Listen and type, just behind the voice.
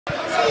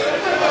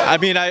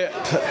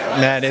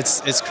Man,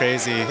 it's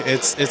crazy.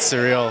 It's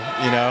surreal.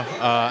 You know,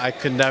 I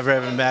could never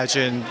have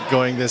imagined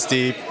going this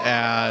deep,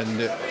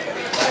 and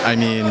I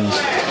mean,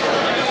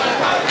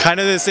 kind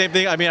of the same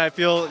thing. I mean, I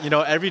feel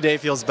every day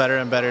feels better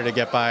and better to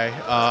get by,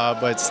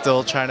 but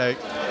still trying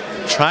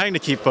to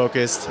keep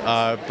focused.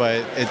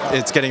 But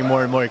it's getting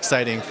more and more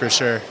exciting for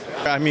sure.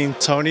 I mean,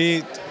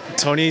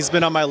 Tony's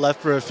been on my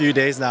left for a few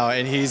days now,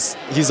 and he's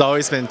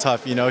always been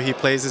tough. You know, he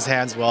plays his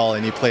hands well,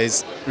 and he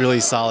plays really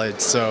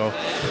solid. So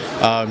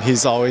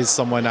he's always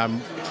someone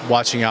I'm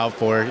watching out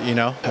for. You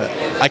know,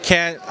 I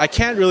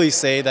can't really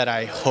say that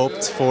I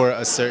hoped for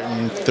a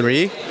certain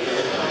three.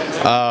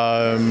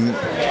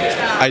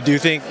 I do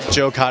think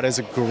Joe Cada is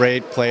a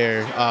great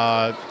player.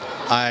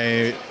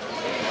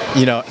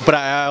 But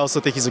I also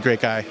think he's a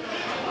great guy.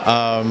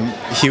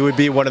 He would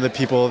be one of the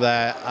people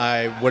that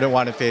I wouldn't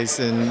want to face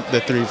in the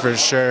three for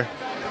sure.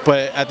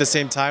 But at the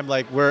same time,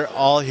 like, we're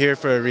all here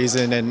for a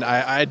reason, and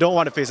I don't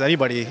want to face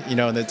anybody, in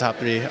the top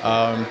three.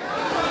 I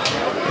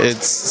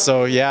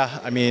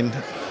mean,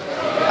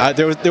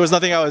 there was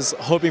nothing I was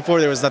hoping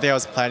for. There was nothing I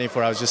was planning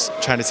for. I was just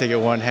trying to take it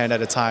one hand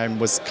at a time.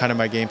 Was kind of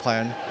my game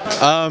plan.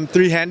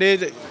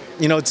 Three-handed,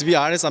 to be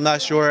honest, I'm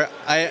not sure.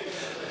 I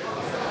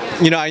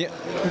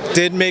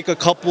did make a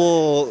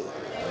couple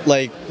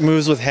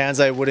moves with hands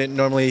I wouldn't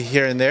normally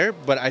here and there,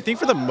 but I think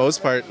for the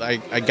most part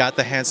I got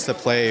the hands to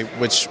play,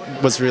 which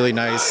was really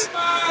nice.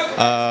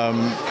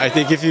 I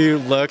think if you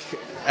look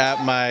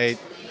at my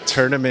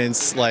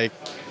tournaments,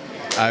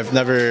 I've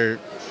never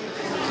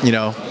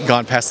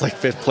gone past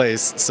fifth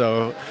place,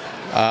 so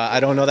I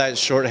don't know that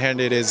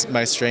short-handed is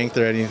my strength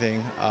or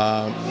anything,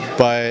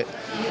 but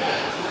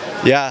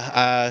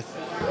yeah,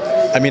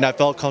 I mean, I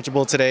felt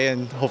comfortable today,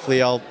 and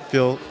hopefully I'll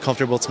feel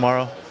comfortable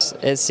tomorrow.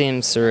 It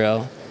seems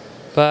surreal.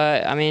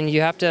 But I mean, you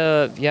have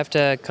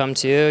to come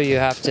to, you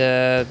have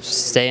to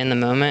stay in the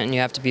moment, and you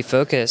have to be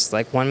focused.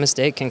 Like, one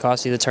mistake can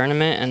cost you the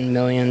tournament and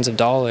millions of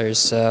dollars.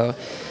 So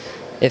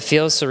it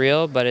feels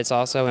surreal, but it's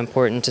also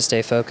important to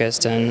stay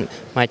focused. And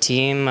my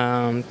team,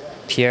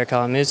 Pierre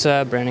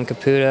Calamusa, Brandon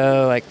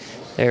Caputo,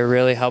 they're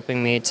really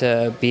helping me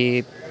to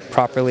be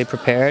properly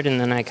prepared, and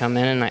then I come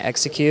in and I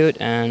execute,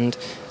 and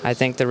I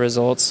think the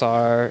results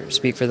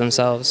speak for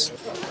themselves.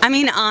 I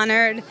mean,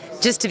 honored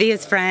just to be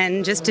his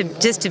friend, just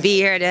to be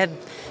here, to have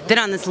been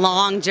on this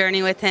long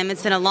journey with him.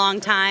 It's been a long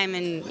time,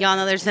 and y'all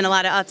know there's been a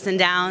lot of ups and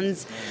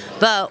downs,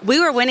 but we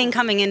were winning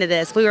coming into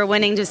this. We were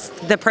winning just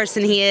the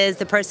person he is,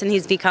 the person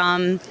he's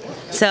become.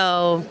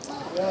 So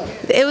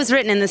it was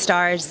written in the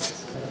stars.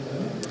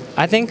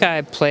 I think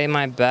I play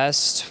my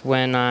best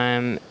when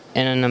I'm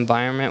in an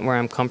environment where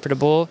I'm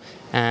comfortable,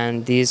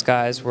 and these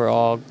guys were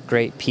all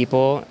great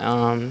people.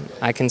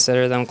 I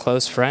consider them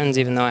close friends,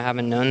 even though I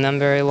haven't known them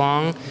very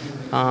long.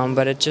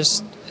 But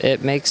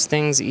it makes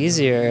things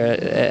easier.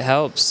 It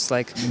helps.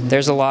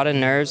 There's a lot of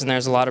nerves and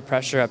there's a lot of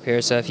pressure up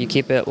here, so if you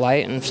keep it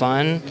light and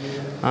fun,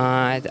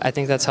 I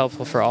think that's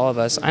helpful for all of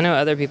us. I know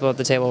other people at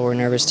the table were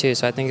nervous too,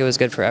 so I think it was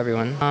good for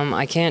everyone.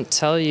 I can't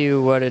tell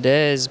you what it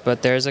is,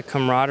 but there's a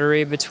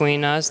camaraderie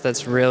between us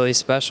that's really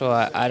special.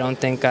 I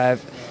don't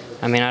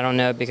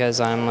know, because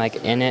I'm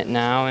in it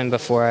now, and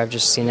before I've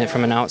just seen it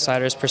from an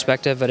outsider's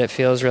perspective, but it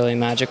feels really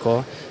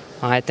magical.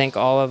 I think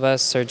all of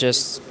us are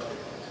just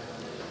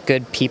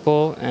good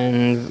people,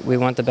 and we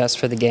want the best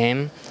for the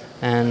game,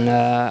 and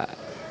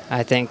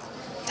I think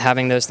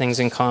having those things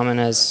in common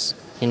has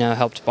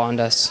helped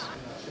bond us.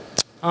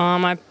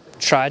 I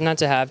tried not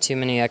to have too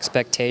many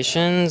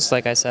expectations.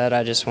 Like I said,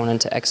 I just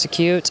wanted to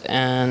execute,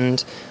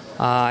 and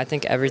I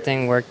think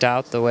everything worked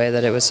out the way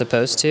that it was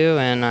supposed to,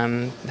 and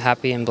I'm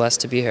happy and blessed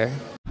to be here.